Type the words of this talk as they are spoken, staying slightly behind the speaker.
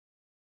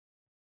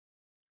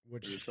You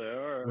Which say,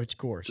 all right, which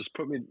course? just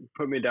put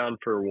me down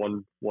for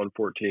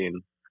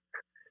 114,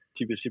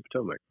 TBC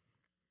Potomac.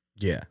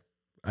 Yeah,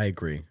 I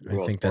agree. I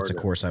Wells think that's a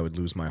Fargo. course I would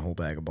lose my whole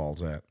bag of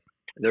balls at.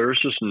 There was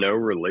just no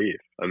relief.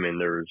 I mean,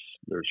 there's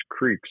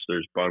creeks,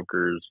 there's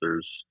bunkers,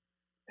 there's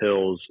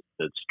hills.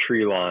 It's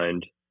tree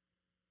lined.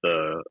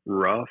 The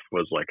rough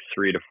was like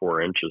 3 to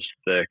 4 inches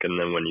thick, and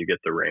then when you get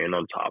the rain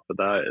on top of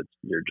that,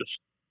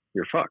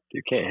 you're fucked.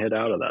 You can't hit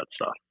out of that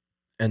stuff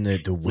And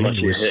the unless wind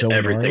you was hit so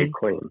everything gnarly.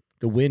 clean.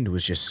 The wind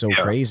was just so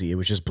Yeah, crazy. It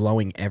was just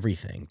blowing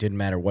everything. Didn't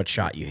matter what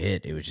shot you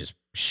hit. It was just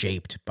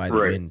shaped by the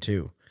right. wind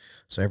too.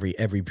 So every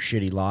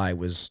shitty lie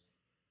was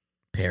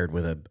paired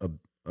with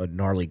a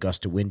gnarly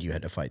gust of wind you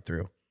had to fight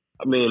through.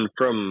 I mean,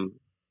 from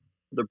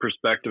the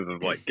perspective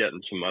of like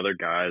getting some other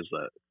guys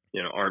that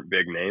aren't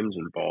big names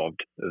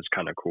involved is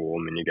kind of cool.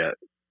 I mean, you get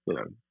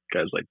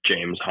guys like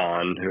James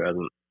Hahn, who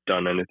hasn't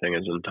done anything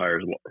his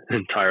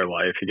entire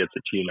life. He gets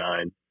a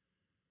T9.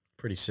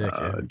 Pretty sick,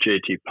 yeah.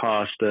 JT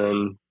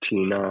Poston,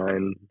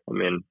 T9. I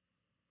mean,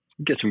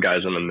 get some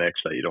guys in the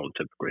mix that you don't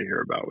typically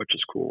hear about, which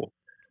is cool.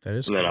 That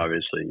is and cool. then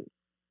obviously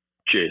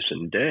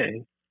Jason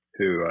Day,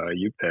 who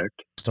you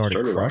picked,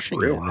 started crushing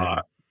real it.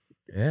 hot.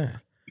 Yeah.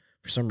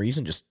 For some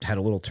reason, just had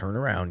a little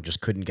turnaround,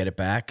 just couldn't get it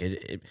back.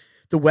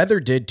 The weather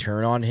did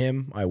turn on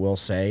him, I will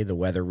say. The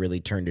weather really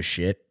turned to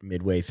shit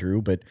midway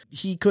through, but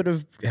he could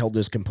have held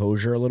his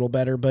composure a little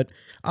better. But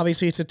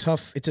obviously, it's a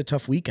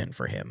tough weekend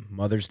for him.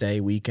 Mother's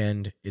Day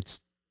weekend.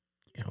 It's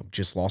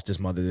just lost his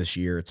mother this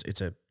year.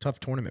 It's a tough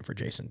tournament for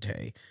Jason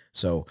Tay.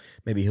 So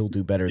maybe he'll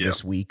do better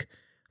this week.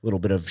 A little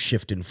bit of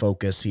shift in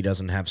focus. He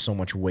doesn't have so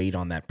much weight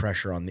on that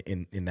pressure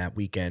in that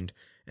weekend,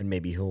 and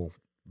maybe he'll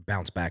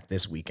bounce back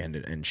this weekend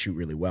and shoot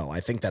really well.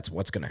 I think that's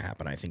what's going to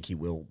happen. I think he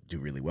will do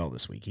really well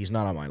this week. He's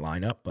not on my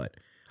lineup, but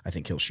I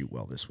think he'll shoot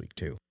well this week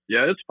too.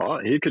 Yeah, it's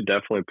fine. He could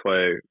definitely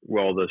play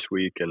well this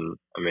week, and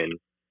I mean,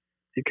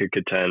 he could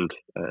contend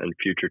in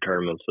future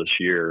tournaments this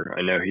year.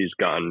 I know he's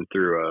gotten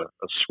through a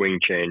swing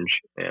change,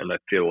 and I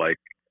feel like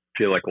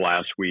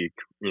last week,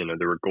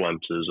 there were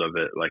glimpses of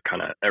it, like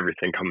kind of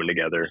everything coming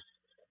together.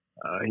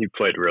 He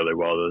played really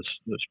well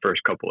those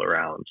first couple of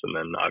rounds, and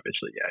then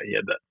obviously, he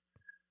had that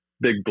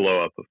big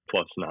blow up of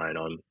 +9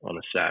 on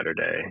a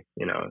Saturday.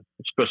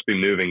 It's supposed to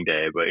be moving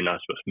day, but you're not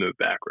supposed to move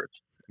backwards.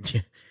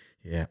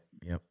 Yeah.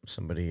 Yep.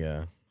 Somebody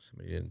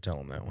didn't tell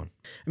him that one.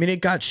 I mean, it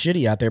got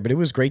shitty out there, but it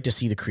was great to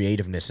see the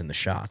creativeness in the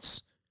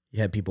shots.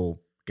 You had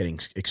people getting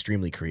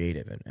extremely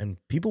creative, and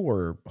people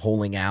were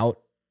holing out,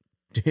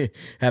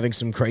 having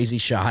some crazy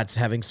shots,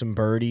 having some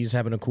birdies,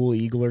 having a cool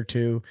eagle or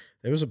two.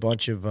 There was a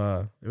bunch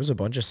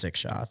of sick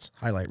shots,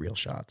 highlight reel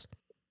shots.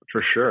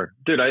 For sure,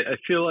 dude. I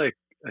feel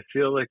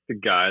like the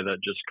guy that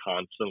just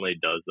constantly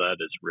does that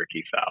is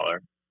Ricky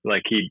Fowler.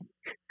 Like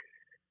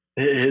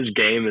his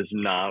game is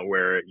not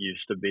where it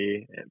used to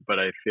be, but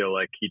I feel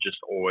like he just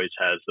always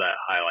has that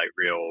highlight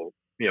reel,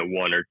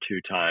 one or two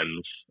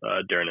times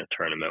during a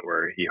tournament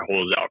where he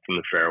holds out from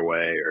the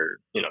fairway or,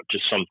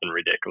 just something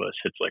ridiculous.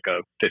 Hits like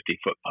a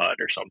 50-foot putt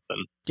or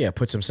something. Yeah,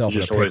 puts himself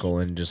in a pickle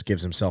and just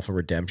gives himself a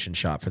redemption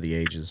shot for the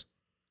ages.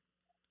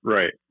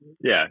 Right.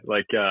 Yeah.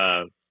 Like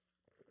I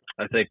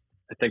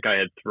think I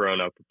had thrown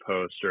up a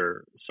post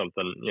or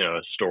something, a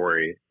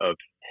story of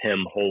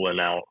him holing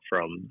out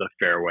from the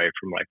fairway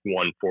from like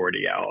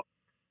 140 out.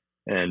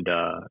 And,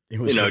 it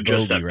was just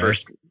bogey, at right?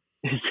 first,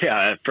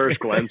 at first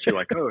glance, you're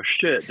like, oh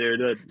shit,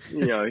 dude,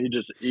 he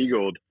just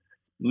eagled.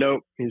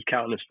 Nope. He's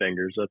counting his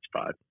fingers. That's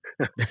 5.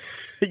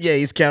 Yeah.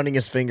 He's counting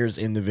his fingers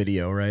in the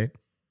video, right?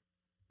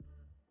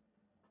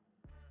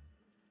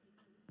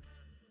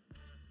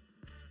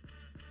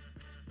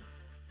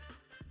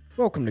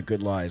 Welcome to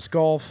Good Lies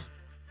Golf.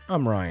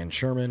 I'm Ryan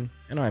Sherman,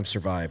 and I've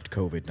survived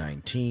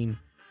COVID-19.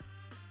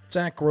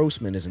 Zach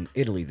Grossman is in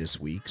Italy this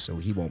week, so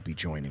he won't be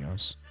joining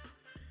us.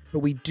 But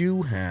we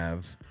do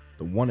have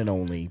the one and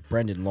only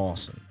Brendan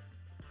Lawson.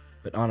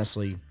 But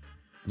honestly,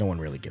 no one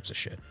really gives a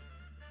shit.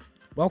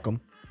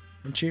 Welcome,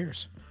 and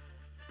cheers.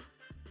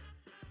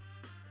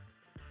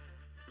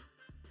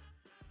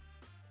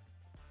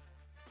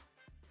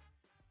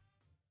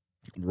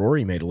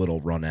 Rory made a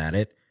little run at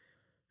it.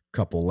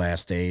 Couple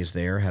last days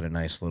there, had a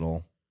nice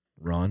little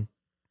run.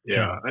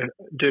 Yeah,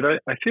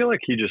 I feel like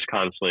he just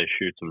constantly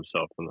shoots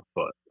himself in the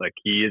foot. Like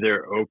he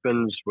either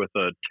opens with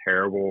a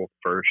terrible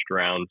first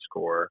round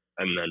score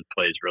and then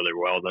plays really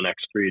well the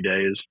next 3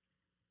 days,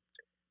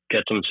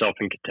 gets himself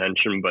in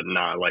contention, but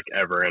not like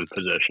ever in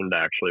position to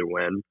actually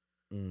win.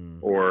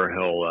 Or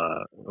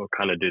he'll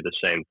kind of do the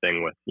same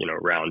thing with,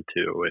 round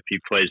 2. If he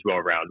plays well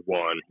round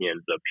 1, he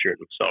ends up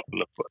shooting himself in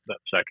the foot that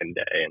second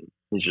day, and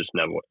he's just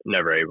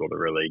never able to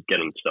really get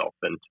himself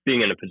and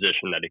being in a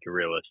position that he can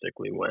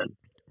realistically win.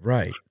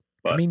 Right.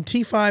 But, I mean,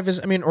 T5 is,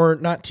 or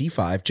not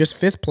T5, just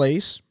 5th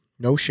place,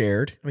 no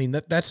shared. I mean,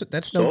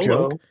 that's no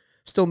joke.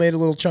 Still made a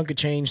little chunk of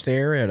change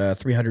there at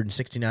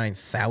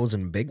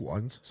 369,000 big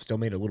ones. Still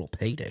made a little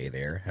payday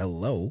there.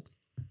 Hello.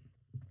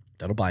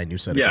 That'll buy a new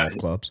set of golf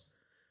clubs.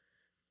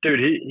 Dude,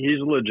 he's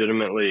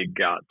legitimately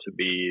got to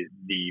be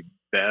the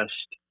best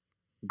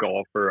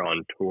golfer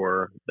on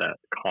tour that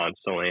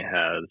constantly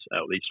has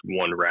at least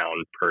one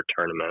round per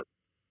tournament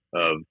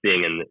of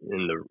being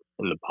in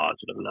the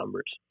positive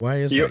numbers. Why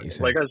is that, you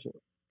think?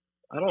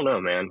 I don't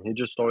know, man. He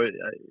just always,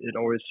 it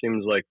always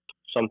seems like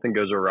something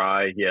goes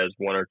awry. He has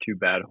one or two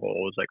bad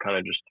holes that kind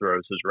of just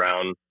throws his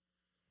round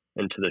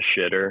into the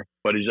shitter,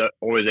 but he's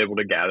always able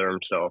to gather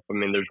himself. I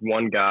mean, there's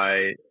one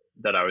guy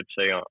that I would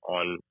say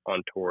on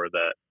tour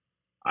that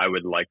I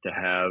would like to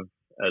have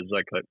as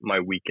like my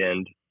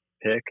weekend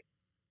pick,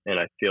 and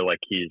I feel like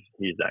he's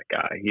that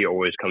guy. He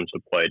always comes to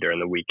play during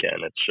the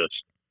weekend. It's just,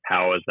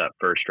 how is that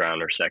first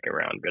round or second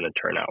round going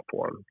to turn out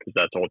for him? Because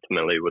that's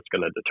ultimately what's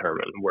going to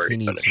determine where he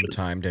needs finishes.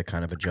 some time to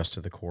kind of adjust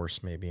to the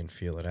course maybe and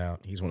feel it out.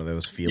 He's one of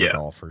those feel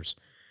golfers.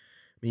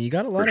 I mean, you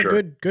got a lot of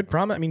good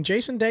promise. I mean,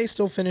 Jason Day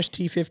still finished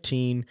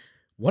T15.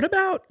 What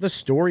about the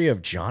story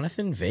of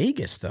Jonathan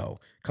Vegas, though?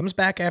 Comes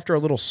back after a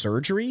little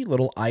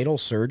idle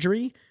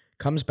surgery,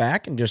 comes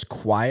back and just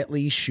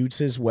quietly shoots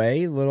his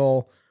way,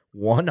 little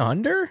 1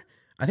 under.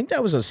 I think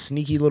that was a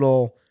sneaky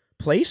little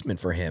placement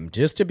for him.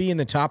 Just to be in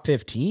the top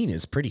 15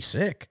 is pretty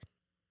sick.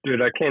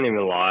 Dude, I can't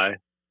even lie.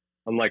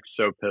 I'm like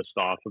so pissed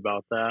off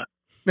about that.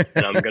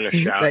 And I'm going to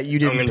shout that you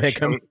didn't pick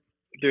him.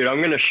 Dude, I'm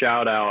going to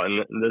shout out,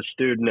 and this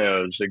dude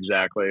knows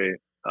exactly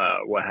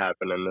what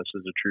happened, and this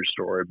is a true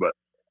story, but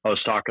I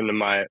was talking to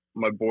my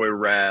boy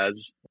Raz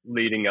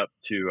leading up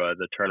to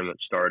the tournament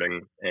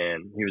starting,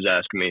 and he was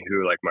asking me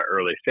who like my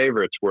early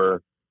favorites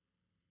were,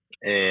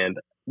 and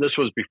this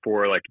was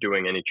before like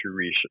doing any true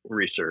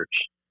research.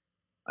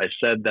 I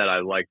said that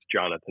I liked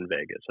Jonathan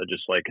Vegas. I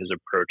just like his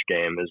approach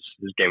game,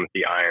 his game with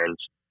the irons,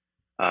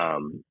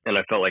 and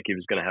I felt like he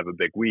was going to have a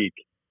big week.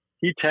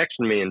 He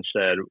texted me and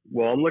said,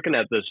 well, I'm looking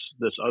at this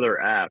other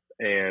app,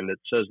 and it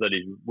says that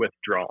he's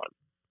withdrawn.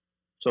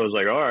 So I was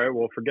like, all right,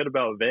 well, forget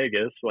about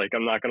Vegas. Like,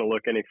 I'm not going to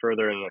look any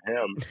further into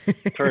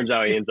him. Turns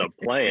out he ends up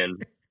playing.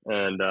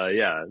 And,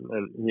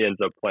 and he ends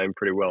up playing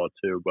pretty well,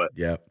 too. But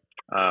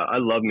I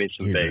love me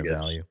some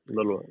Vegas.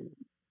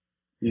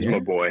 He's my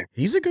boy.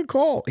 He's a good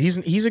call.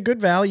 He's a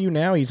good value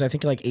now. He's, I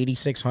think, like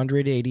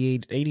 8,600,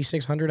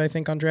 8,600, I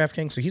think, on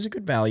DraftKings. So he's a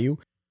good value.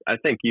 I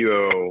think you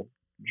owe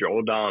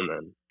Joel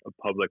Dahman a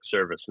public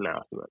service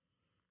announcement.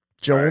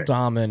 Joel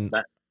Dahman.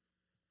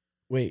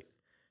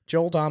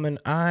 Joel Dahman,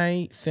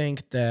 I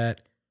think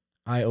that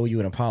I owe you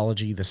an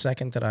apology. The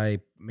second that I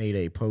made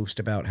a post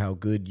about how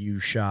good you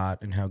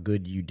shot and how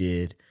good you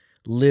did,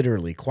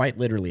 quite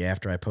literally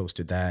after I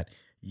posted that,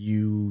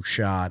 you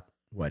shot,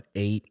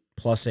 8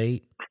 plus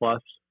 8?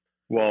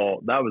 Well,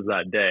 that was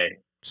that day.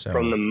 So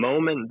from the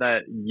moment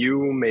that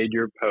you made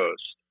your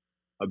post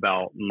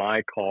about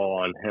my call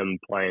on him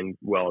playing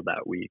well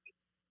that week,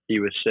 he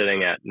was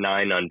sitting at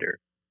 9 under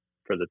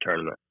for the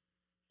tournament.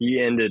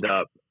 He ended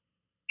up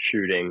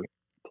shooting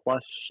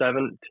plus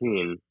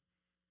 17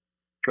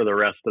 for the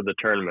rest of the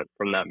tournament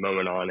from that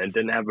moment on, and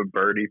didn't have a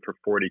birdie for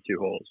 42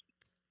 holes.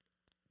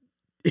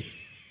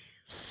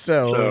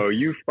 So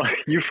you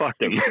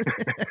fucked him.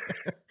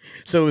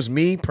 So it was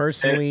me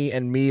personally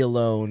and me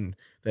alone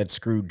that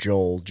screwed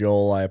Joel.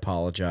 Joel, I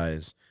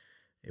apologize.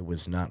 It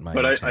was not my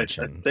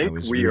intention. I think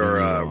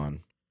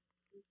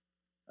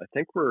I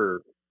think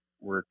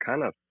we're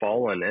kind of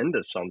falling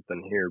into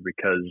something here,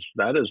 because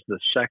that is the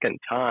second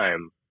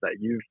time that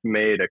you've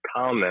made a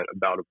comment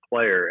about a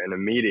player and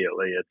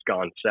immediately it's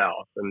gone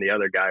south. And the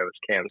other guy was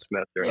Cam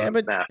Smith.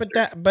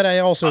 But I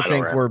also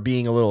think we're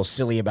being a little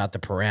silly about the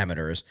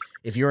parameters.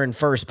 If you're in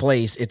first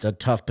place, it's a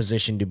tough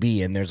position to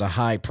be in. There's a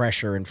high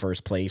pressure in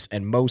first place,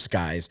 and most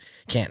guys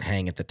can't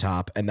hang at the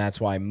top. And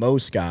that's why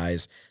most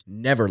guys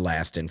never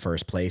last in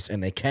first place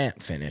and they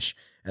can't finish.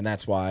 And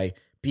that's why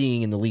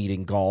being in the lead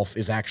in golf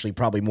is actually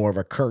probably more of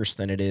a curse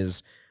than it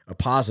is a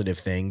positive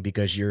thing,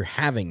 because you're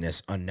having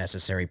this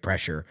unnecessary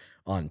pressure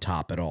on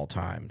top at all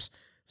times.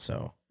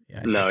 So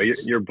yeah. No,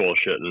 you're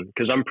bullshitting,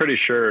 because I'm pretty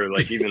sure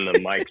like even the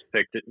mics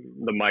picked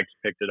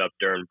it up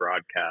during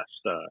broadcast.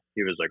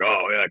 He was like,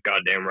 "Oh yeah,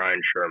 goddamn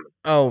Ryan Sherman."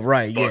 Oh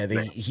right,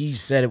 he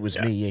said it was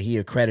me. Yeah, he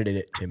accredited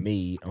it to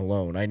me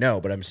alone. I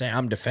know, but I'm saying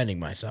I'm defending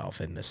myself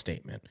in this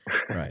statement.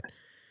 Right.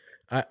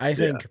 I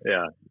think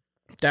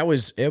that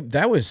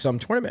was some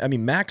tournament. I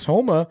mean, Max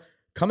Homa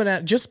coming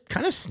at just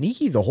kind of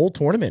sneaky the whole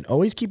tournament,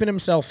 always keeping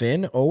himself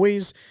in,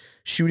 always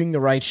shooting the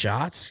right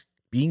shots,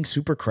 being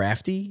super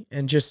crafty,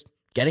 and just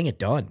getting it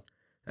done.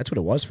 That's what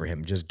it was for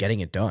him, just getting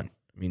it done.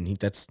 I mean,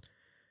 that's at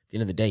the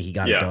end of the day, he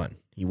got it done.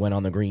 He went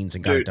on the greens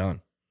and got it done.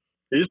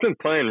 He's been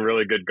playing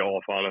really good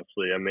golf,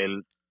 honestly. I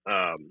mean,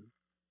 I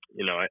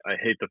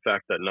hate the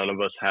fact that none of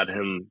us had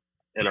him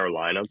in our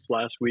lineups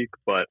last week,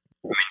 but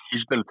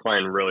he's been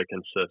playing really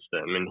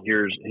consistent. I mean,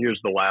 here's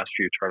the last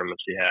few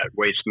tournaments he had: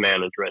 Waste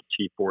Management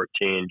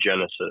T14,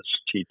 Genesis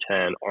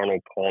T10,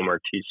 Arnold Palmer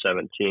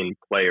T17,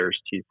 Players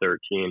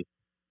T13,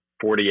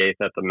 48th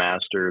at the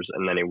Masters,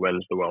 and then he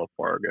wins the Wells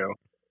Fargo.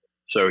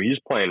 So he's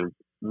playing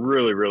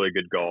really, really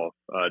good golf.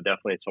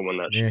 Definitely someone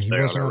that should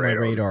stay wasn't on my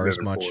radar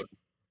as much. Forward.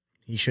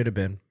 He should have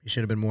been. He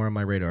should have been more on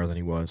my radar than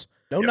he was.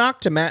 No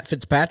knock to Matt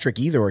Fitzpatrick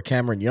either, or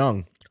Cameron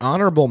Young.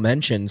 Honorable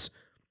mentions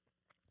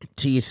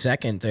T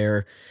second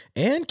there,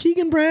 and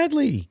Keegan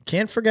Bradley.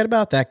 Can't forget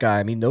about that guy.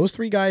 I mean, those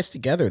three guys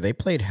together, they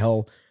played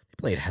hell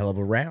of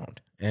a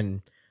round,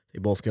 and they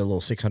both get a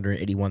little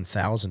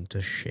 681,000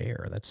 to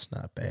share. That's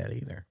not bad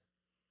either.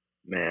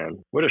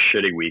 Man, what a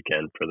shitty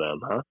weekend for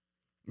them, huh?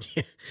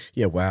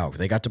 Yeah, wow.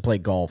 They got to play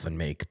golf and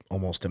make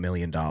almost $1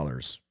 million.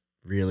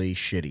 Really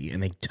shitty,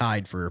 and they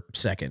tied for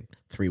second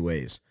 3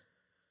 ways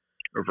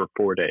over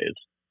 4 days.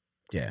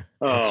 Yeah,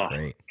 that's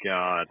great.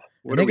 God.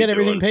 And they get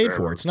everything paid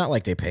for. It's not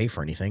like they pay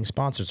for anything.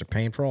 Sponsors are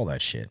paying for all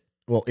that shit.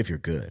 Well, if you're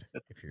good,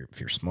 if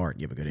you're smart,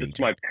 you have a good agent. It's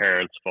my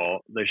parents'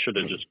 fault. They should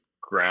have just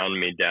ground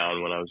me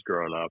down when I was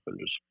growing up and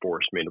just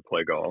forced me to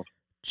play golf.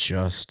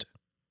 Just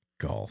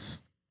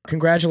golf.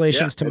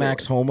 Congratulations to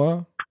Max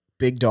Homa,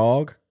 big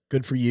dog.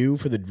 Good for you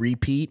for the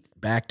repeat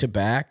back to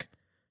back.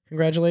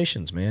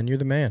 Congratulations, man. You're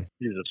the man.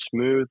 He's a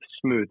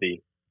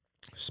smoothie.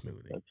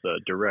 That's a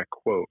direct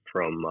quote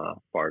from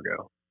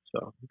Fargo.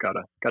 So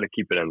gotta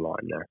keep it in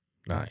line there.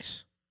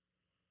 Nice.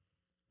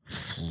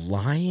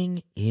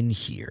 Flying in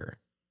here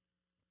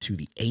to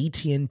the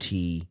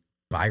AT&T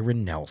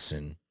Byron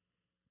Nelson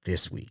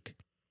this week.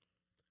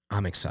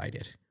 I'm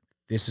excited.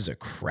 This is a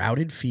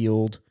crowded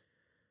field,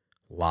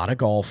 a lot of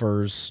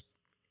golfers.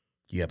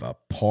 You have a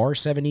par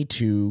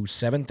 72,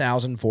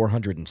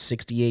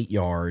 7,468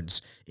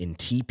 yards in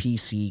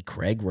TPC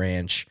Craig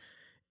Ranch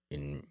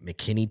in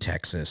McKinney,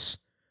 Texas.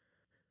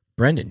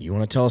 Brendan, you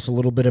want to tell us a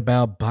little bit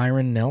about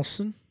Byron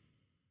Nelson?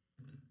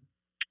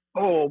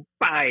 Oh,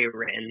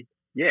 Byron.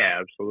 Yeah,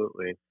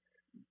 absolutely.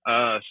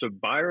 So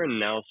Byron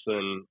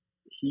Nelson,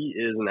 he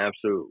is an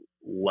absolute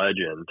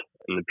legend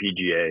in the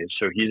PGA.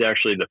 So he's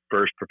actually the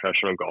first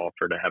professional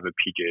golfer to have a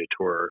PGA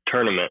Tour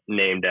tournament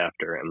named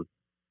after him.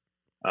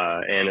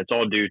 And it's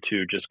all due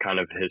to just kind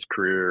of his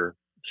career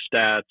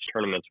stats,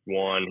 tournaments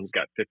won. He's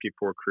got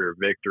 54 career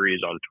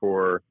victories on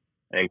tour,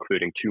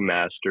 including 2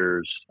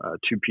 Masters,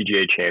 2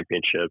 PGA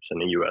Championships,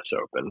 and a U.S.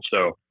 Open.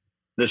 So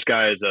this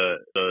guy is a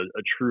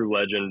true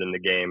legend in the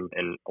game,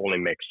 and only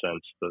makes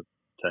sense to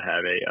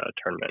have a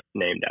tournament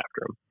named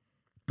after him.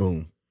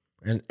 Boom.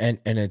 And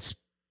it's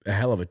a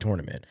hell of a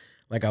tournament.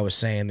 Like I was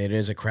saying, it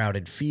is a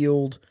crowded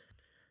field.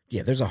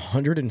 Yeah, there's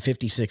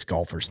 156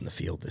 golfers in the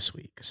field this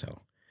week.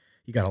 So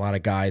you got a lot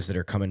of guys that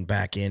are coming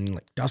back in,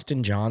 like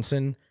Dustin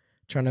Johnson,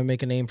 trying to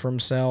make a name for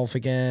himself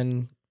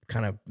again,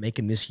 kind of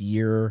making this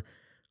year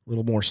a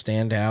little more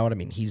stand out. I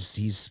mean,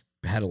 he's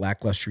had a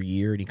lackluster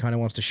year, and he kind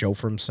of wants to show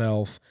for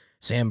himself.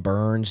 Sam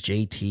Burns,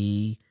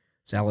 JT,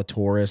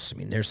 Zalatoris. I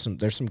mean, there's some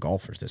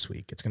golfers this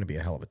week. It's going to be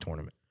a hell of a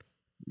tournament.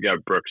 You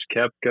got Brooks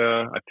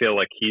Koepka. I feel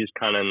like he's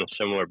kind of in a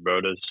similar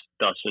boat as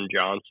Dustin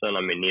Johnson.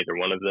 I mean, neither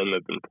one of them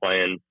have been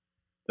playing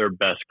their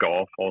best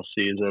golf all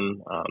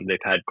season. They've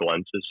had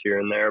glimpses here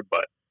and there,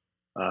 but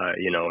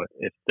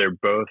if they're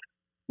both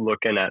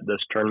looking at this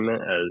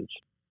tournament as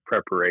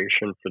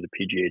preparation for the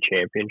PGA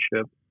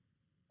Championship,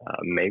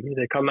 maybe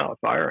they come out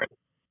firing.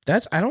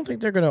 I don't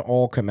think they're going to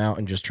all come out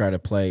and just try to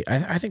play.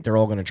 I think they're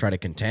all going to try to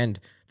contend.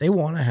 They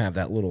want to have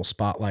that little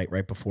spotlight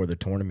right before the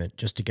tournament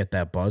just to get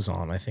that buzz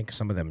on. I think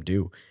some of them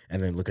do.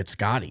 And then look at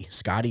Scotty.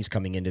 Scotty's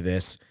coming into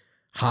this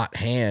hot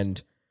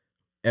hand.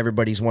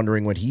 Everybody's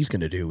wondering what he's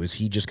going to do. Is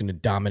he just going to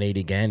dominate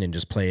again and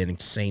just play an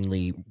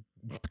insanely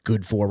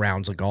good 4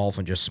 rounds of golf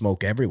and just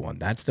smoke everyone?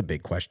 That's the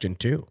big question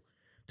too.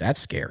 That's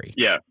scary.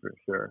 Yeah, for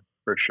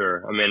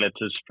sure. I mean, it's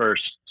his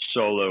first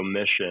solo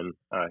mission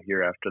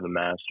here after the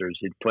Masters.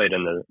 He'd played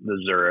in the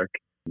Zurich,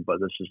 but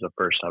this is the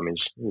first time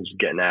he's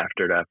getting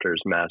after it after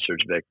his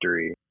Masters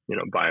victory,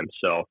 by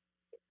himself.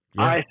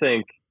 Yeah. I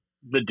think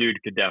the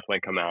dude could definitely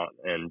come out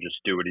and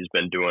just do what he's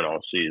been doing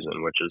all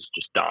season, which is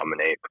just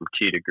dominate from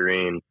tee to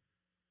green,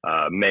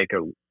 make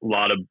a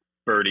lot of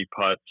birdie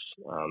putts,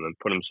 and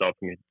put himself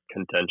in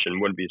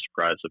contention. Wouldn't be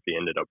surprised if he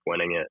ended up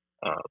winning it.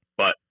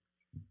 But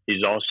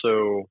he's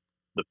also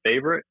the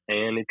favorite,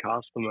 and he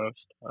costs the most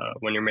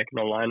when you're making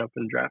a lineup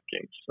in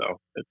DraftKings. So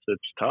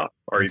it's tough.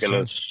 Are you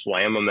going to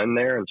slam them in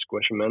there and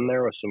squish them in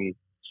there with some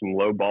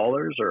low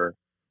ballers, or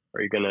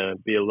are you going to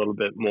be a little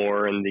bit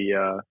more in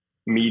the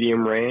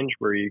medium range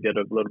where you get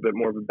a little bit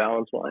more of a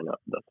balanced lineup?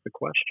 That's the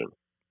question.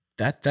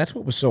 That's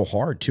what was so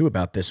hard too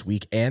about this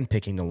week and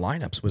picking the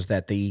lineups, was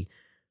that the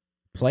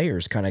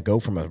players kind of go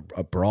from a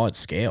broad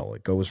scale.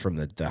 It goes from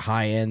the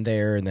high end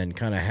there, and then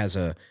kind of has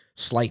a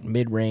slight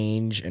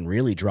mid-range and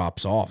really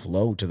drops off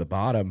low to the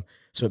bottom.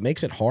 So it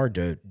makes it hard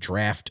to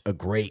draft a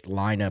great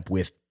lineup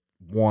with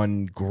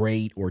one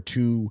great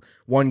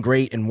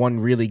and one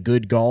really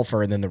good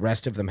golfer, and then the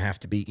rest of them have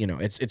to be,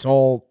 it's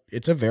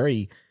a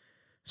very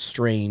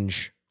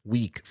strange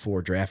week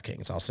for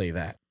DraftKings. I'll say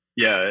that.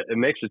 Yeah, it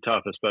makes it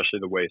tough, especially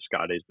the way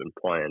Scotty's been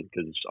playing,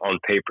 because on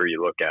paper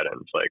you look at it and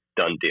it's like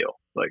done deal.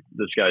 Like,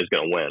 this guy's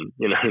going to win,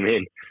 you know what I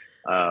mean?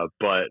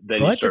 But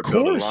then you start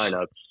building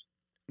lineups.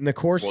 And the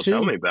course too.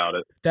 Tell me about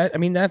it.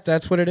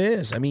 That's what it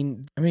is. I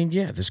mean,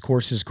 yeah, this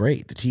course is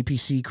great. The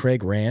TPC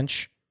Craig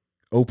Ranch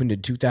opened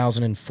in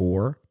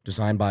 2004,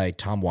 designed by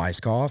Tom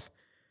Weiskopf.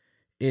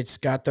 It's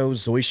got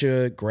those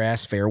Zoysia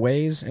grass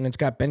fairways, and it's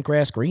got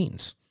Bentgrass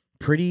greens.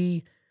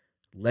 Pretty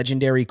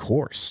legendary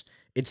course.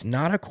 It's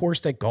not a course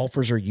that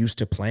golfers are used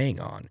to playing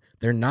on.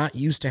 They're not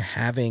used to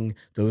having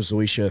those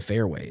Zoysia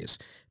fairways.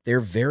 They're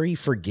very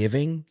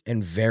forgiving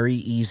and very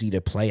easy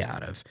to play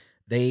out of.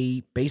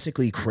 They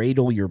basically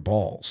cradle your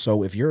ball.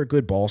 So if you're a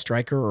good ball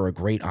striker or a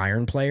great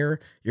iron player,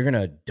 you're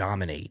going to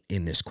dominate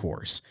in this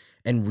course.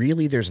 And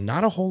really, there's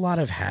not a whole lot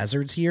of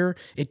hazards here.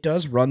 It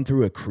does run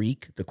through a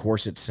creek, the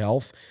course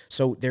itself.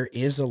 So there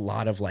is a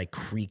lot of like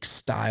creek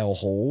style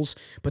holes,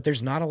 but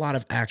there's not a lot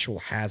of actual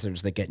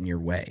hazards that get in your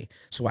way.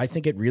 So I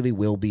think it really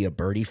will be a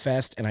birdie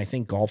fest. And I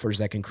think golfers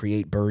that can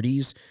create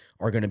birdies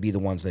are going to be the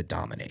ones that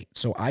dominate.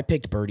 So I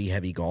picked birdie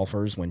heavy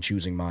golfers when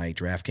choosing my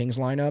DraftKings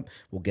lineup.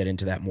 We'll get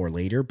into that more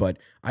later, but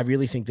I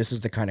really think this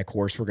is the kind of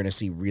course we're going to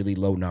see really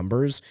low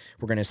numbers.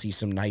 We're going to see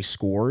some nice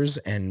scores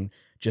and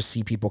just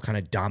see people kind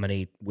of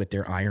dominate with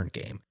their iron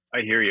game.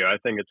 I hear you. I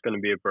think it's going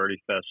to be a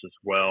birdie fest as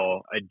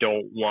well. I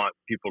don't want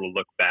people to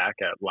look back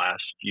at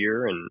last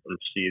year and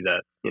see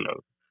that,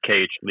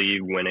 KH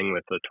Lee winning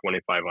with a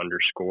 25 under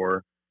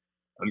score.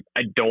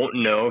 I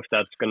don't know if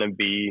that's going to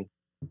be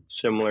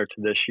similar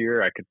to this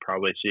year. I could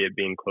probably see it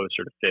being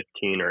closer to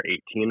 15 or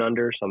 18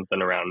 under,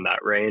 something around that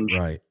range.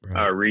 Right.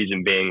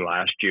 Reason being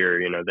last year,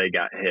 they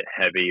got hit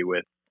heavy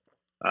with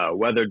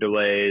weather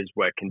delays,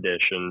 wet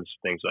conditions,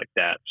 things like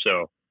that.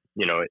 So,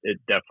 it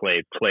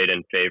definitely played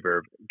in favor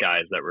of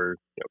guys that were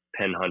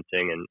pen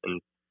hunting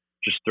and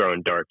just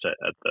throwing darts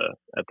at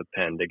the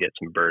pen to get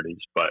some birdies.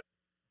 But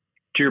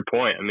to your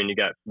point, I mean, you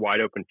got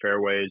wide open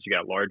fairways, you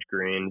got large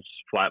greens,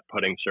 flat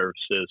putting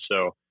surfaces.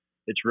 So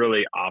it's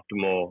really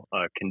optimal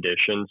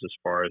conditions as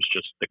far as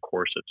just the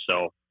course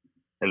itself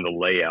and the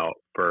layout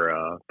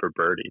for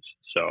birdies.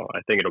 So I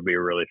think it'll be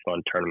a really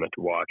fun tournament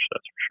to watch.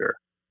 That's for sure.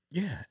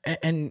 Yeah,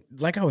 and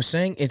like I was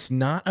saying, it's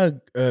not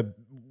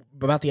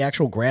about the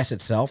actual grass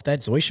itself. That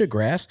Zoysia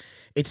grass,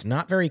 it's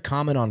not very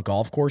common on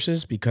golf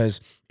courses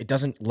because it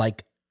doesn't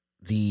like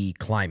the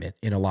climate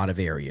in a lot of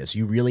areas.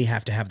 You really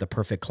have to have the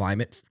perfect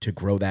climate to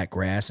grow that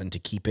grass and to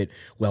keep it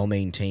well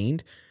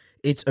maintained.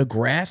 It's a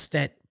grass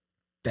that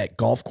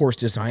golf course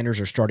designers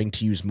are starting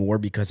to use more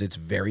because it's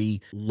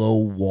very low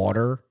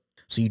water.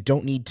 So you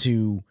don't need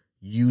to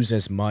use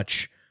as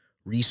much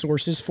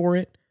resources for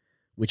it,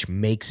 which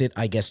makes it,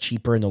 I guess,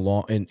 cheaper in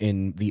the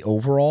in the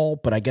overall.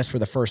 But I guess for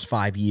the first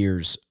 5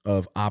 years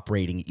of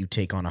operating it, you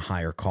take on a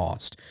higher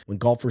cost. When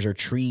golfers are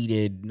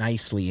treated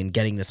nicely and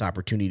getting this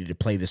opportunity to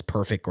play this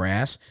perfect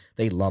grass,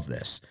 they love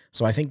this.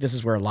 So I think this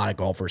is where a lot of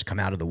golfers come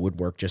out of the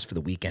woodwork just for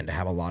the weekend to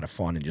have a lot of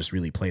fun and just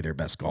really play their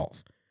best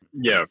golf.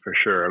 Yeah, for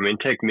sure. I mean,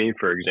 take me,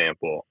 for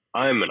example.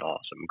 I'm an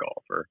awesome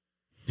golfer.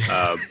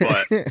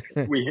 But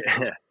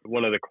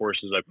one of the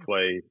courses I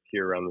play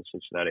here around the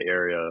Cincinnati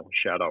area,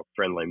 shout out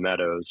Friendly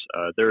Meadows,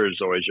 there is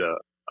always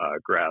a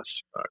grass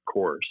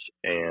course.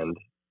 And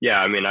yeah,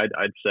 I mean,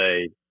 I'd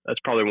say that's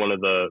probably one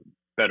of the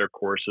better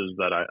courses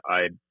that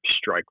I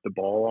strike the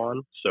ball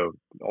on. So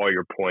all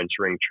your points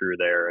ring true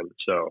there. And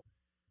so,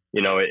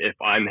 if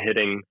I'm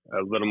hitting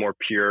a little more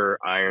pure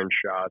iron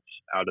shots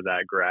out of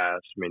that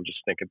grass, I mean, just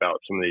think about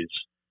some of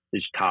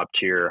these top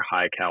tier,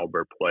 high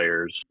caliber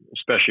players,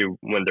 especially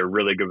when they're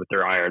really good with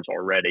their irons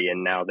already.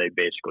 And now they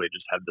basically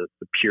just have the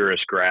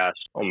purest grass,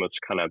 almost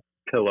kind of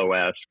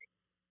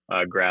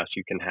pillow-esque grass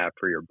you can have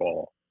for your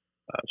ball.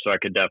 So I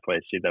could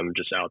definitely see them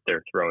just out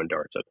there throwing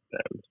darts at the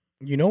pins.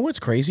 You know what's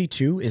crazy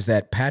too is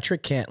that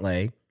Patrick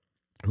Cantlay,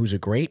 who's a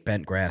great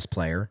Bentgrass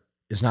player,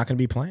 is not going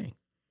to be playing.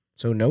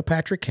 So no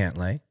Patrick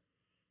Cantlay.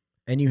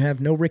 And you have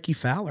no Ricky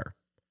Fowler,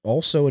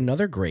 also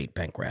another great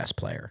Bentgrass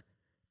player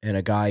and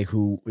a guy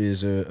who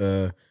is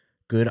a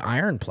good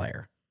iron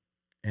player.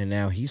 And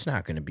now he's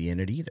not going to be in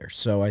it either.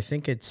 So I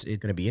think it's going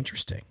to be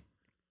interesting.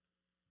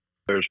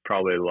 There's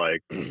probably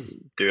like,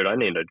 dude, I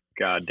need a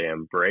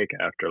goddamn break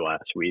after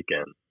last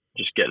weekend.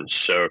 Just getting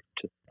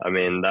soaked. I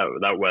mean,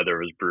 that weather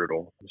was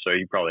brutal. So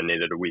you probably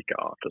needed a week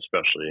off,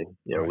 especially,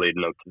 right,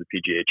 leading up to the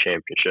PGA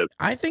Championship.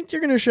 I think they're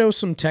going to show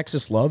some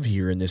Texas love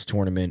here in this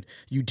tournament.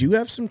 You do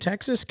have some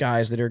Texas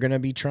guys that are going to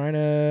be trying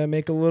to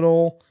make a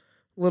little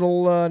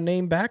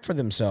name back for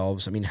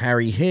themselves. I mean,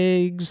 Harry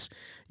Higgs,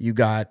 you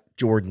got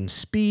Jordan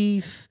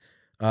Spieth,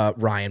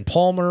 Ryan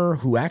Palmer,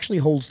 who actually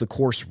holds the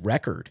course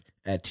record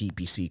at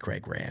TPC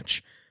Craig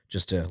Ranch.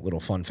 Just a little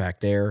fun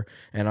fact there.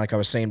 And like I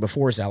was saying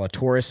before,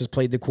 Zalatoris has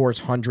played the course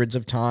hundreds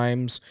of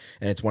times,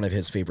 and it's one of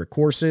his favorite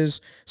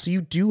courses. So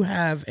you do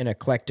have an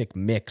eclectic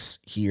mix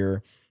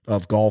here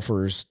of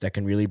golfers that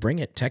can really bring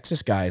it.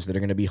 Texas guys that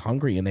are going to be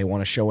hungry and they want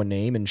to show a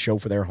name and show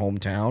for their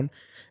hometown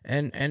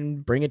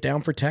and bring it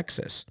down for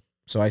Texas.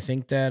 So I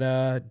think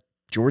that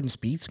Jordan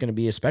Spieth's going to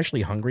be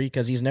especially hungry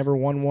because he's never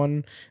won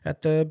one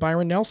at the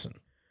Byron Nelson.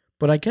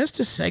 But I guess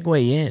to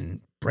segue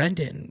in,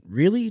 Brendan,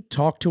 really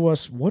talk to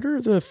us. What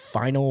are the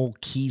final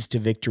keys to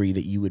victory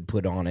that you would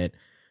put on it?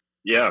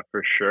 Yeah,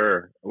 for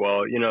sure.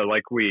 Well,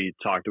 like we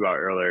talked about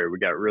earlier, we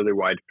got really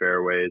wide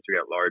fairways, we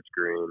got large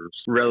greens,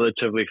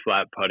 relatively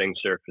flat putting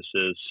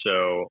surfaces.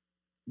 So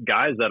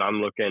guys that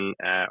I'm looking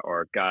at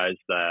are guys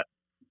that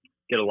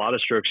get a lot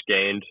of strokes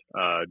gained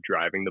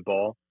driving the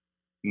ball.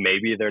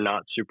 maybe they're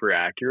not super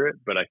accurate,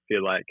 but I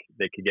feel like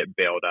they could get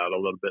bailed out a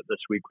little bit this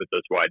week with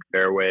those wide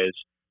fairways.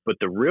 But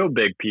the real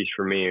big piece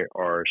for me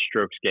are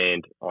strokes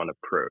gained on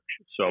approach.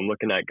 So I'm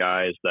looking at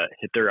guys that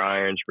hit their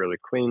irons really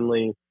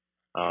cleanly,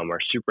 are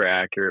super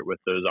accurate with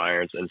those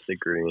irons into the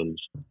greens,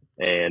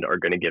 and are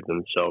going to give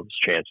themselves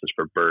chances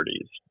for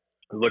birdies.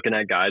 Looking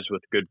at guys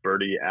with good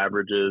birdie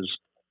averages,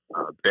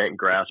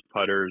 Bentgrass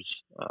putters,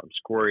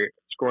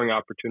 scoring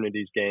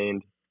opportunities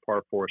gained,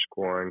 par 4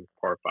 scoring,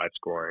 par 5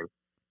 scoring,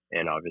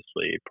 and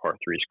obviously par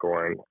 3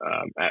 scoring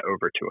at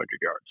over 200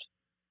 yards.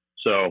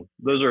 So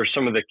those are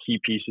some of the key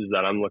pieces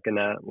that I'm looking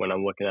at when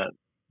I'm looking at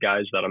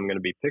guys that I'm going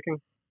to be picking.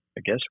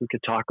 I guess we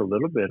could talk a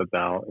little bit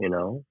about,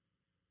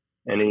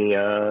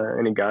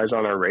 any guys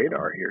on our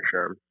radar here,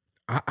 Sherm.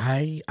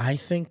 I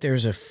think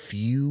there's a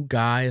few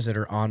guys that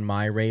are on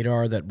my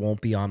radar that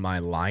won't be on my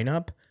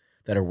lineup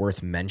that are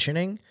worth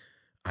mentioning.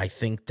 I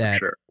think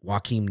that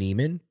Joaquin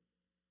Niemann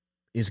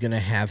is going to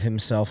have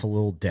himself a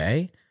little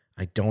day.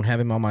 I don't have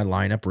him on my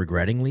lineup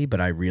regrettingly, but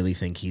I really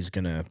think he's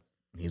going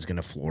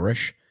to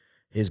flourish.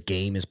 His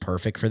game is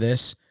perfect for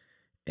this,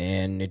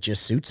 and it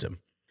just suits him.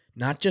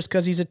 Not just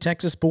because he's a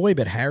Texas boy,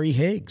 but Harry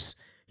Higgs.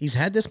 He's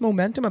had this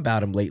momentum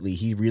about him lately.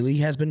 He really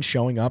has been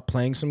showing up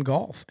playing some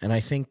golf, and I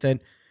think that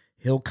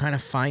he'll kind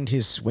of find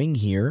his swing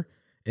here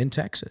in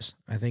Texas.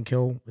 I think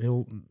he'll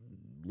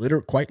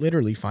quite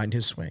literally find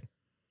his swing.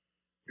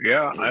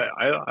 Yeah,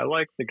 I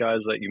like the guys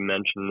that you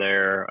mentioned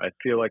there. I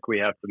feel like we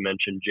have to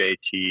mention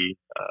JT,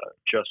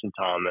 Justin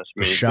Thomas.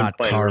 I mean, he's shot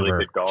been playing carver,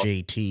 really good golf.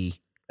 JT.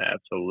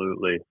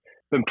 Absolutely.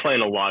 Been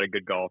playing a lot of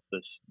good golf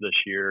this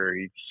year.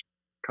 He's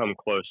come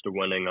close to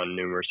winning on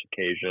numerous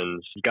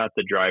occasions. He's got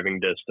the driving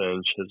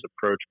distance. His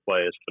approach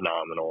play is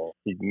phenomenal.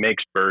 He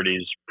makes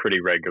birdies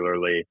pretty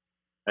regularly.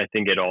 I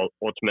think it all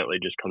ultimately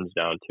just comes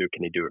down to,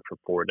 can he do it for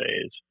 4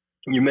 days?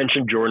 You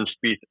mentioned Jordan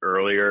Spieth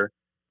earlier.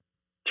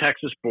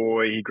 Texas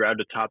boy, he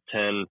grabbed a top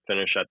 10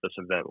 finish at this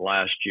event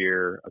last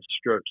year. A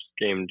strokes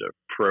gained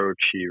approach,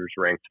 he was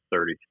ranked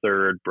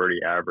 33rd.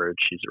 Birdie average,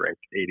 he's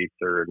ranked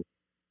 83rd.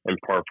 And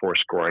par 4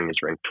 scoring,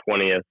 he's ranked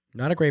 20th.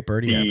 Not a great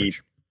birdie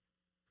average.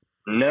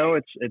 No,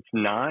 it's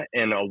not.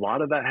 And a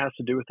lot of that has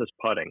to do with his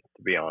putting,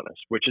 to be honest,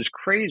 which is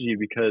crazy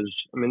because,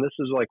 I mean, this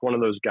is like one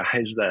of those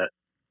guys that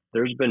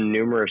there's been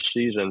numerous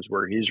seasons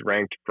where he's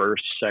ranked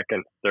first,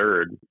 second,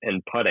 third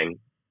in putting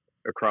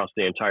across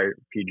the entire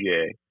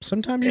PGA.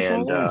 Sometimes you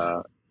fall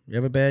off. You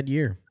have a bad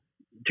year.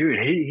 Dude,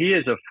 he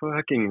is a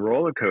fucking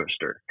roller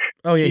coaster.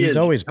 Oh, yeah, he's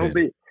always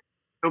been.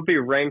 He'll be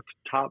ranked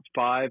top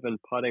 5 in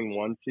putting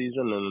one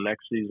season, and the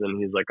next season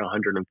he's like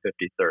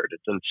 153rd.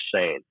 It's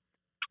insane.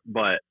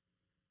 But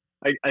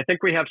I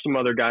think we have some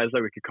other guys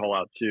that we could call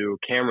out too.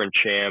 Cameron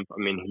Champ,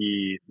 I mean,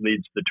 he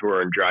leads the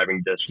tour in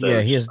driving distance.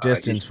 Yeah, his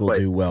distance will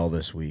do well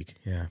this week.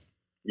 Yeah.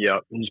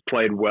 Yep, he's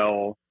played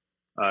well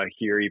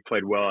here. He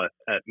played well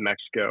at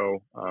Mexico,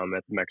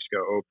 at the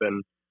Mexico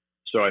Open.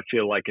 So I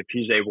feel like if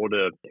he's able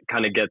to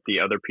kind of get the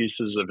other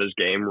pieces of his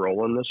game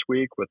rolling this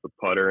week with the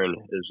putter and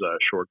his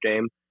short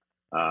game,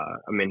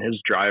 I mean,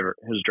 his driver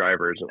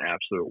is an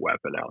absolute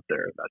weapon out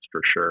there. That's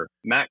for sure.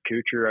 Matt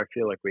Kuchar, I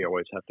feel like we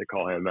always have to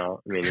call him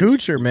out. I mean,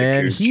 Kuchar,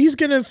 man, he's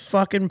going to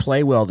fucking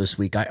play well this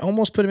week. I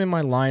almost put him in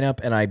my lineup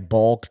and I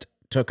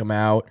took him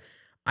out.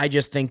 I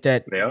just think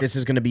that this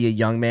is going to be a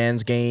young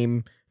man's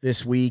game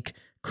this week.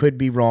 Could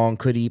be wrong,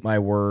 could eat my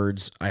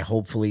words.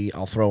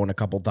 I'll throw in a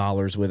couple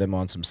dollars with him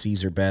on some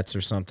Caesar bets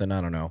or something. I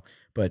don't know.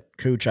 But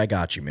Cooch, I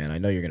got you, man. I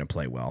know you're going to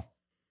play well.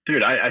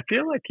 Dude, I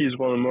feel like he's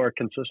one of the more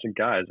consistent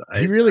guys.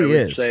 He really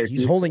is.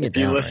 He's holding it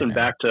down. If you listen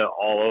back to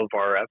all of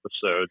our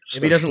episodes.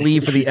 If he doesn't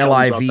leave for the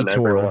LIV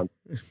tour.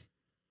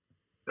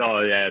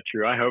 Oh, yeah,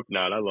 true. I hope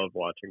not. I love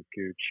watching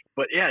Cooch.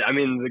 But, yeah, I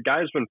mean, the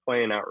guy's been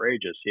playing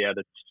outrageous. He had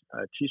a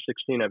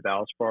T16 at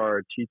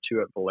Valspar,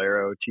 T2 at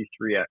Valero,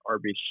 T3 at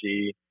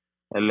RBC.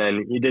 And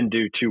then he didn't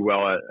do too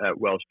well at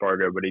Wells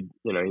Fargo, but he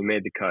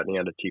made the cut and he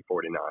had a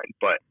T49.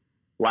 But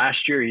last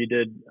year he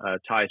did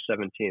tie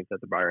 17th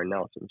at the Byron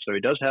Nelson. So he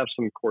does have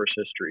some course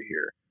history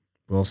here.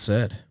 Well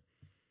said.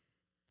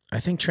 I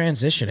think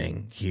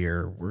transitioning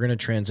here, we're going to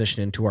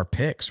transition into our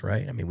picks,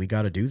 right? I mean, we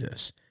got to do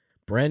this.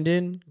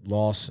 Brendan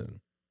Lawson,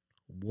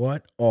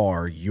 what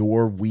are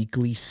your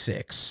weekly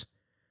 6?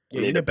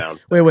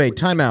 Wait,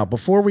 time out.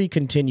 Before we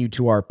continue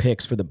to our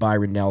picks for the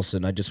Byron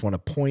Nelson, I just want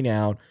to point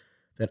out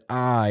that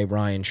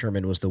Ryan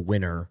Sherman, was the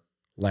winner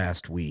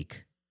last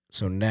week.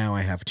 So now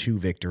I have 2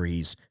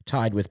 victories,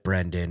 tied with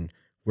Brendan.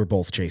 We're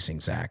both chasing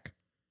Zach.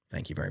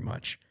 Thank you very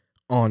much.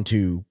 On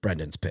to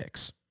Brendan's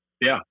picks.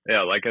 Yeah.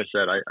 Like I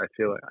said, I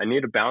feel like I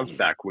need a bounce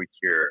back week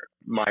here.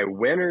 My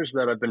winners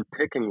that I've been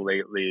picking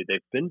lately, they've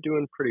been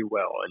doing pretty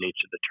well in each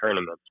of the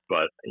tournaments.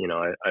 But,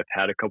 I've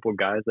had a couple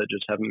guys that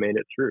just haven't made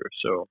it through.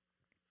 So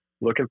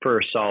looking for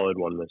a solid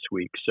one this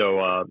week.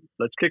 So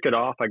let's kick it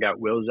off. I got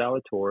Will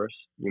Zalatoris.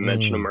 You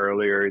mentioned him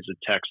earlier. He's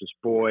a Texas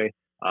boy.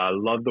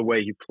 Love the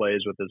way he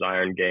plays with his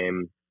iron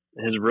game.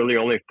 His really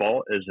only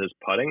fault is his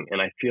putting,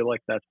 and I feel like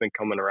that's been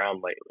coming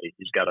around lately.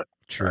 He's got a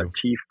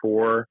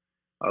T4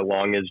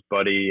 along his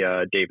buddy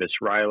Davis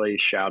Riley.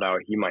 Shout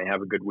out. He might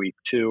have a good week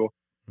too.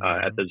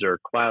 at the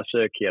Zurich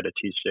Classic. He had a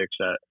T6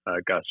 at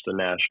Augusta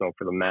National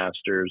for the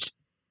Masters.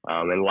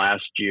 And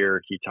last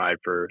year, he tied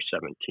for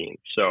 17th.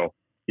 So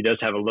he does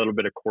have a little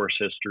bit of course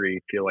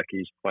history, feel like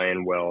he's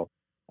playing well.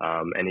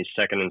 And he's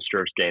second in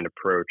strokes gained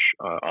approach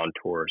on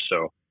tour.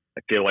 So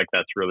I feel like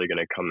that's really going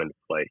to come into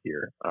play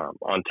here.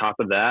 On top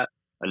of that,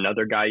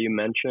 another guy you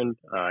mentioned,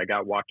 I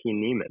got Joaquin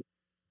Niemann.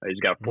 He's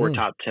got 4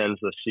 top 10s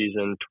this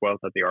season,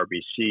 12th at the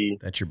RBC.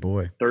 That's your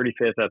boy.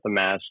 35th at the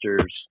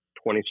Masters,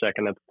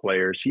 22nd at the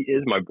Players. He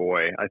is my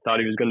boy. I thought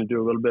he was going to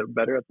do a little bit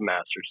better at the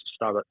Masters.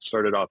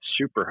 Started off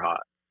super hot.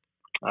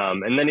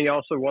 And then he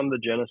also won the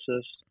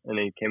Genesis, and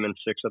he came in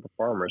 6th at the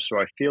Farmers. So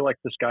I feel like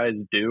this guy is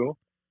due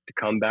to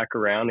come back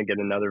around and get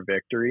another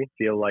victory.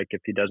 Feel like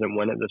if he doesn't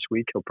win it this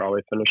week, he'll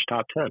probably finish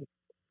top 10.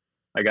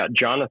 I got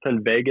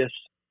Jonathan Vegas,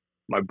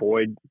 my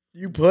boy.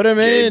 You put him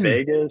in.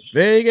 Vegas.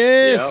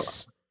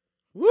 Vegas. Yep.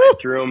 Woo! I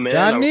threw him in.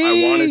 I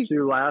wanted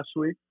to last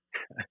week.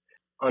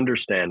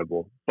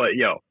 Understandable. But,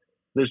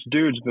 this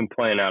dude's been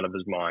playing out of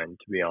his mind,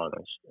 to be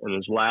honest. In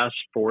his last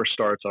 4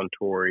 starts on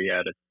tour, he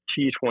had a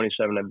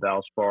T27 at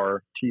Valspar,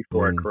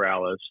 T4 at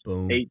Corrales,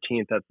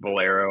 18th at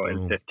Valero,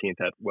 and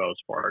 15th at Wells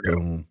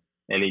Fargo.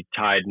 And he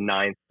tied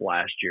 9th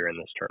last year in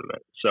this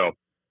tournament. So,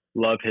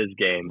 love his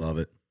game. Love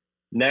it.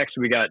 Next,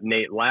 we got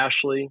Nate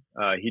Lashley.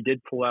 He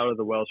did pull out of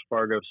the Wells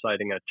Fargo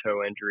citing a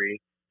toe injury.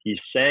 He's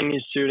saying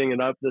he's suiting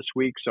it up this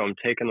week, so I'm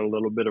taking a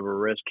little bit of a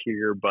risk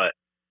here. But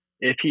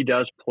if he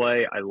does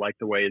play, I like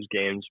the way his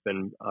game's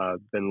been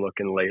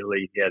looking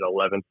lately.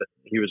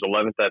 He was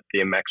 11th at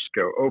the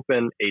Mexico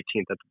Open,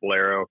 18th at the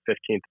Valero,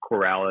 15th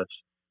Corrales,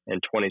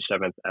 and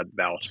 27th at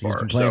Valspar. He's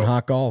been playing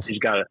hot golf. He's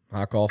got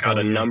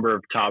a number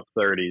of top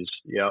 30s.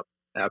 Yep,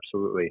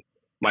 absolutely.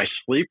 My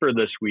sleeper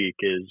this week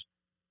is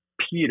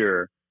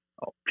Peter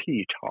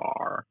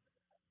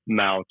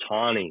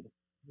Maltani.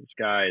 This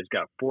guy has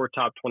got 4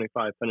 top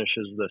 25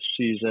 finishes this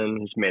season.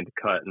 He's made the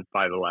cut in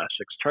 5 of the last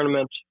 6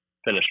 tournaments.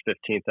 Finished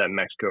 15th at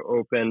Mexico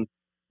Open,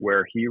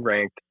 where he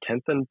ranked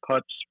 10th in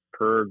putts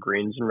per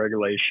greens in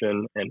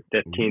regulation and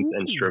 15th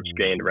in strokes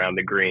gained around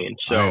the green.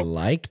 So I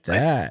like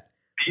that.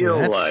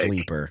 That's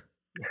sleeper.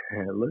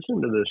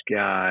 Listen to this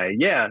guy.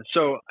 Yeah.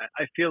 So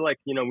I feel like,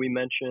 we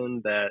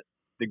mentioned that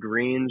the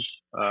greens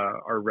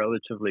are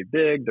relatively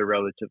big. They're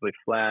relatively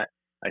flat.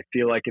 I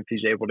feel like if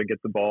he's able to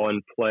get the ball in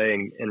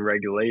play in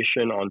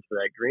regulation onto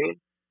that green,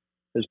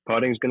 his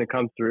putting's going to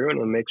come through and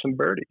he'll make some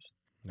birdies.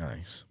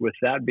 Nice. With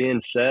that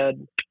being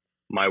said,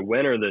 my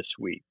winner this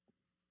week,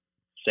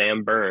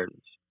 Sam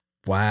Burns.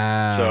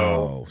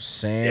 Wow.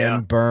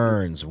 Sam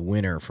Burns,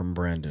 winner from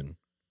Brendan.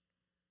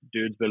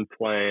 Dude's been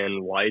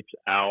playing lights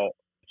out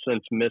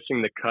since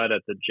missing the cut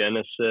at the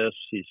Genesis.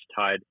 He's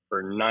tied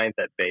for 9th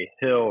at Bay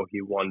Hill.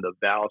 He won the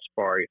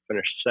Valspar. He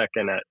finished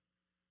 2nd at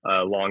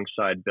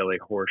alongside Billy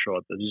Horschel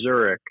at the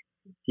Zurich.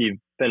 He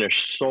finished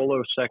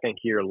solo 2nd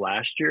here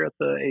last year at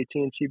the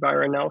AT&T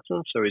Byron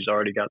Nelson, so he's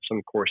already got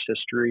some course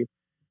history.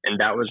 And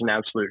that was an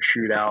absolute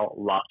shootout,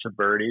 lots of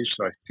birdies.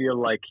 So I feel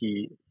like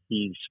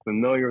he's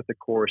familiar with the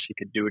course. He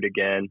could do it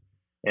again.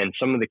 And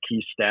some of the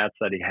key stats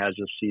that he has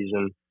this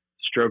season,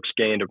 strokes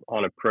gained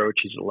on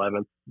approach, he's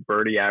 11th.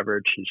 Birdie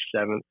average, he's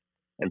 7th.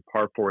 And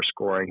par 4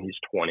 scoring, he's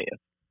 20th.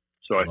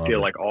 So I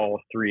feel like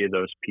all 3 of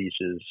those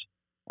pieces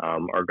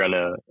are going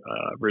to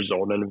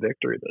result in a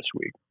victory this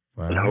week.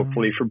 Wow. And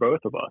hopefully for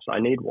both of us. I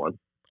need one.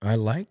 I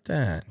like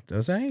that.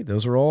 Those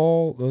are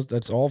all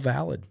that's all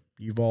valid.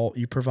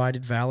 You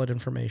provided valid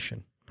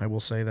information. I will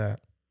say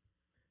that.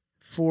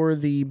 For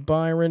the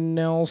Byron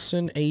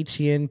Nelson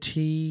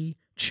AT&T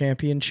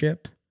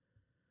Championship,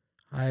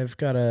 I've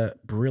got a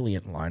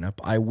brilliant lineup.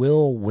 I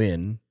will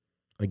win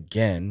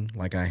again,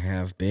 like I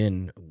have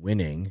been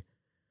winning.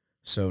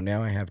 So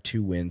now I have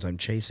 2 wins. I'm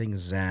chasing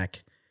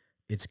Zach.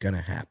 It's going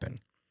to happen.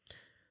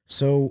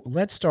 So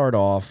let's start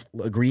off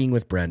agreeing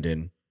with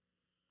Brendan.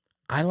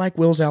 I like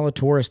Will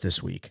Zalatoris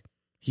this week.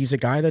 He's a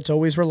guy that's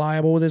always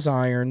reliable with his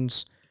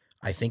irons.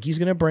 I think he's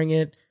going to bring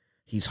it.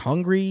 He's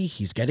hungry.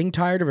 He's getting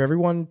tired of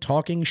everyone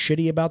talking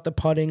shitty about the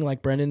putting,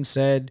 like Brendan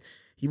said.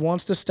 He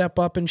wants to step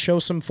up and show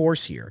some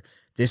force here.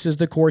 This is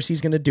the course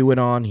he's going to do it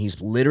on.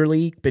 He's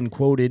literally been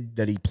quoted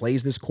that he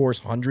plays this course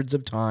hundreds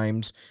of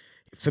times.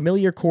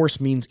 Familiar course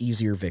means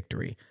easier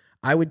victory.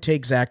 I would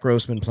take Zach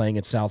Grossman playing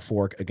at South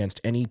Fork against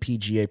any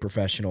PGA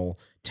professional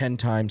 10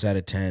 times out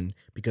of 10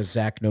 because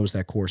Zach knows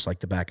that course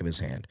like the back of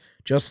his hand.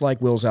 Just like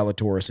Will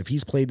Zalatoris, if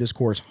he's played this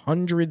course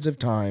hundreds of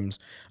times,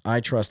 I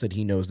trust that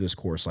he knows this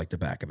course like the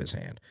back of his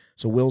hand.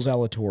 So Will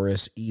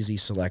Zalatoris, easy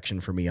selection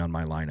for me on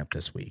my lineup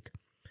this week.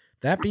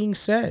 That being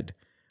said,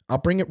 I'll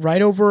bring it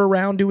right over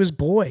around to his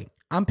boy.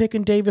 I'm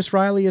picking Davis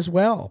Riley as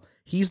well.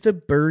 He's the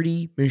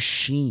birdie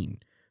machine.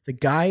 The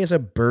guy is a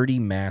birdie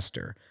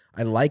master.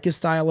 I like his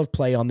style of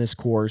play on this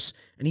course,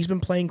 and he's been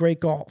playing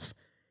great golf.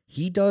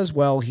 He does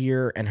well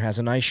here and has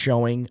a nice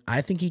showing.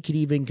 I think he could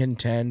even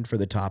contend for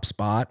the top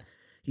spot.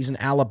 He's an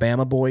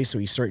Alabama boy, so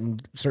he's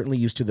certainly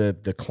used to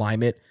the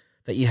climate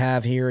that you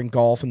have here in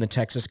golf in the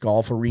Texas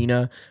golf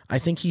arena. I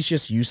think he's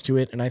just used to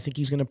it, and I think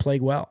he's going to play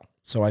well.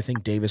 So I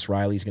think Davis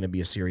Riley is going to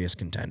be a serious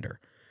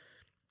contender.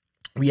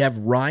 We have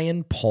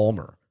Ryan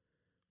Palmer,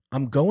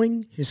 I'm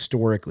going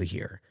historically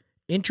here.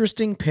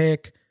 Interesting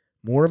pick,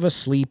 more of a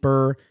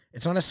sleeper.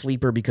 It's not a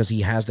sleeper because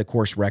he has the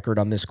course record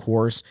on this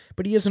course,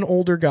 but he is an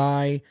older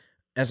guy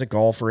as a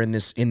golfer in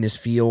this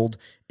field,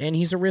 and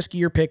he's a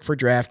riskier pick for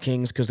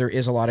DraftKings because there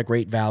is a lot of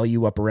great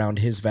value up around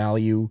his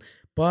value,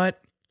 but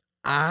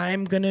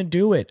I'm going to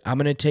do it. I'm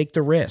going to take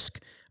the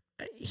risk.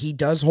 He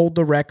does hold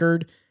the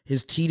record.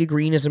 His tee to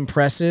green is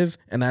impressive,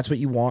 and that's what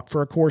you want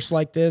for a course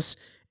like this.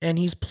 And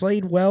he's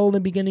played well in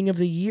the beginning of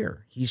the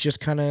year. He's just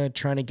kind of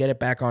trying to get it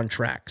back on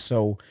track.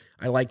 So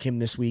I like him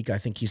this week. I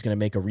think he's going to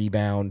make a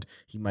rebound.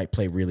 He might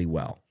play really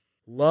well.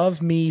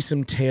 Love me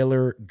some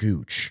Taylor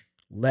Gooch.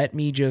 Let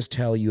me just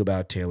tell you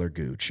about Taylor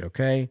Gooch,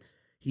 okay?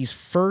 He's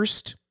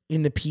first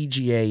in the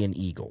PGA in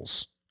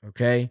eagles,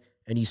 okay?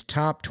 And he's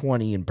top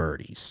 20 in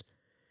birdies.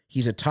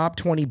 He's a top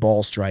 20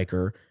 ball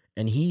striker,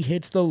 and he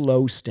hits the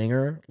low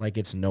stinger like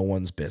it's no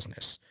one's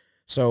business.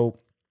 So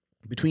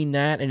between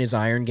that and his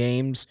iron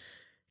games,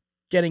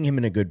 getting him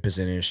in a good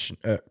position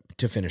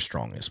to finish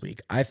strong this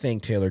week. I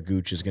think Taylor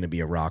Gooch is going to be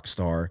a rock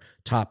star,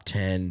 top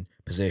 10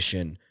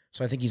 position.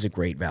 So I think he's a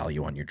great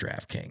value on your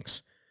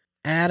DraftKings.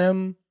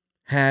 Adam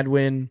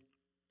Hadwin,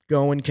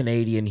 going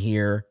Canadian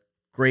here.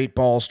 Great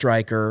ball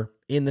striker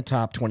in the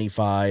top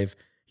 25.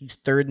 He's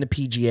third in the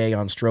PGA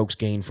on strokes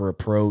gained for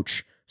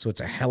approach. So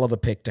it's a hell of a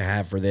pick to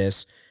have for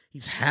this.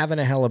 He's having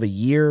a hell of a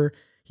year.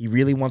 He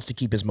really wants to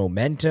keep his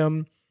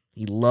momentum.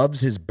 He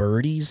loves his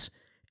birdies.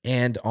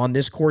 And on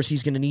this course,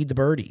 he's going to need the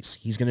birdies.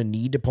 He's going to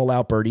need to pull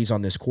out birdies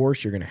on this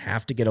course. You're going to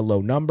have to get a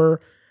low number.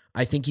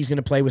 I think he's going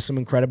to play with some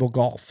incredible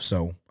golf.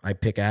 So I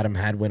pick Adam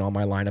Hadwin on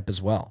my lineup as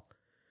well.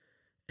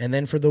 And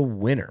then for the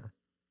winner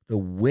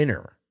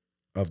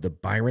of the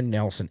Byron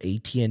Nelson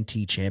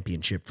AT&T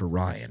Championship for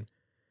Ryan,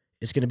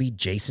 it's going to be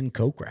Jason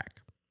Kokrak.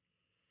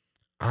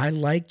 I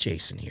like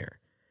Jason here.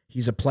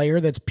 He's a player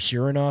that's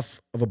pure enough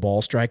of a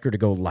ball striker to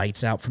go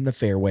lights out from the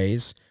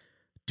fairways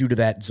due to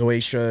that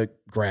Zoysia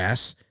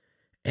grass.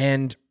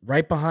 And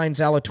right behind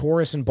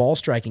Zalatoris in ball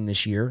striking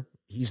this year,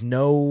 he's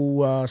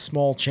no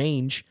small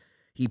change.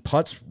 He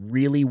putts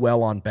really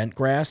well on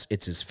Bentgrass.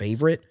 It's his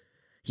favorite.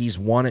 He's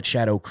won at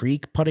Shadow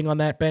Creek putting on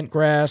that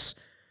Bentgrass,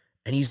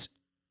 and he's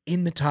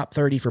in the top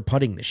 30 for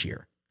putting this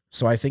year.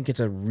 So I think it's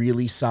a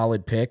really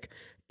solid pick.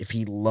 If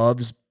he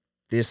loves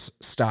this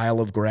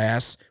style of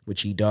grass,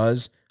 which he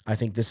does, I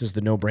think this is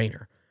the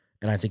no-brainer.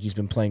 And I think he's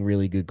been playing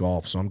really good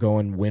golf. So I'm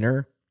going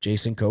winner,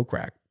 Jason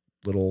Kokrak.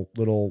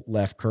 Little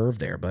left curve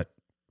there, but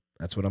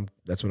that's what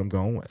I'm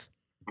going with.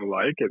 I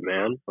like it,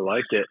 man. I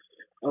like it.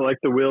 I like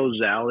the Will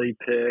Zally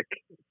pick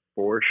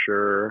for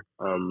sure.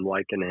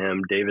 Liking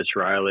him. Davis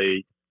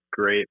Riley,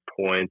 great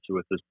points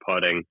with his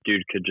putting.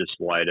 Dude could just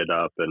light it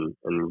up and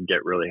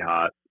get really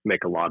hot,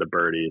 make a lot of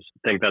birdies.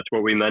 I think that's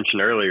what we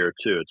mentioned earlier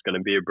too. It's going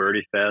to be a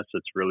birdie fest.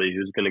 It's really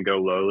who's going to go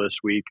low this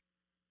week.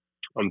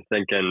 I'm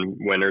thinking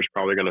winner's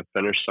probably going to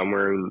finish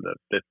somewhere in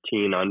the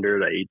 15 under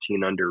to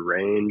 18 under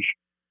range.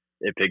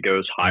 If it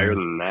goes higher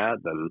than that,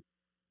 then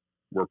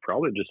we're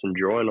probably just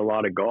enjoying a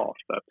lot of golf.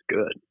 That's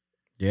good.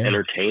 Yeah.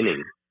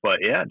 Entertaining. But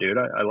yeah, dude,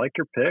 I like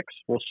your picks.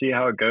 We'll see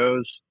how it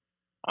goes.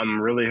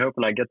 I'm really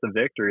hoping I get the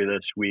victory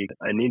this week.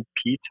 I need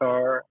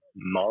Petar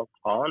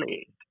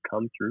Maltani to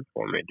come through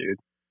for me, dude.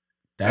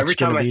 That's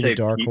going to be the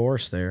dark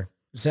horse there.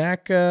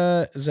 Zach's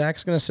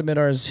going to submit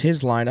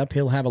his lineup.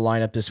 He'll have a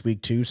lineup this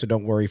week too, so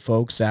don't worry,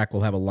 folks. Zach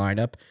will have a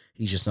lineup.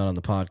 He's just not on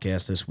the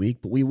podcast this week,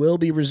 but we will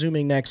be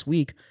resuming next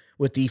week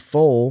with the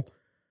full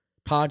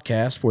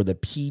podcast for the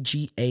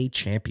PGA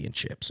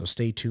Championship. So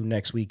stay tuned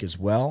next week as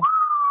well.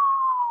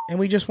 And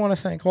we just want to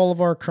thank all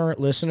of our current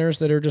listeners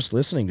that are just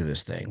listening to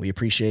this thing. We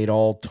appreciate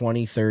all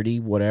 20,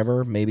 30,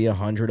 whatever, maybe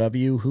 100 of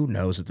you. Who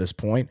knows at this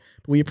point?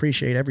 But we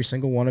appreciate every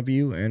single one of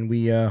you, and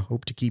we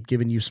hope to keep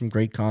giving you some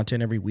great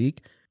content every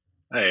week.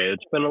 Hey,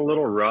 it's been a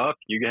little rough.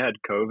 You had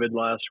COVID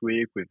last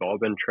week. We've all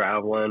been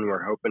traveling.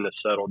 We're hoping to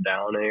settle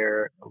down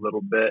here a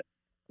little bit.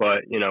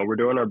 But, we're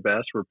doing our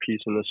best. We're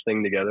piecing this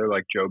thing together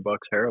like Joe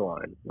Buck's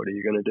hairline. What are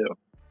you going to do?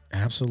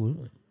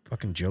 Absolutely.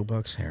 Fucking Joe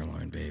Buck's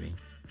hairline, baby.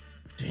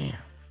 Damn.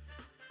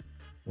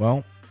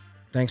 Well,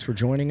 thanks for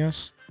joining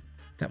us.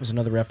 That was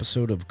another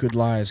episode of Good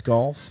Lies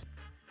Golf.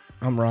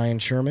 I'm Ryan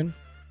Sherman.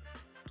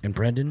 And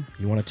Brendan,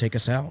 you want to take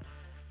us out?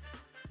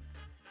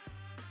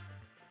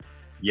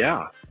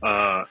 Yeah,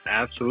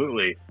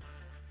 absolutely.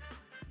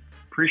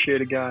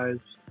 Appreciate it, guys.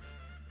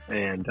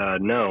 And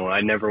no,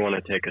 I never want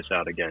to take us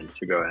out again.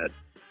 So go ahead.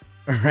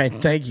 All right.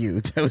 Thank you.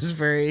 That was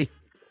very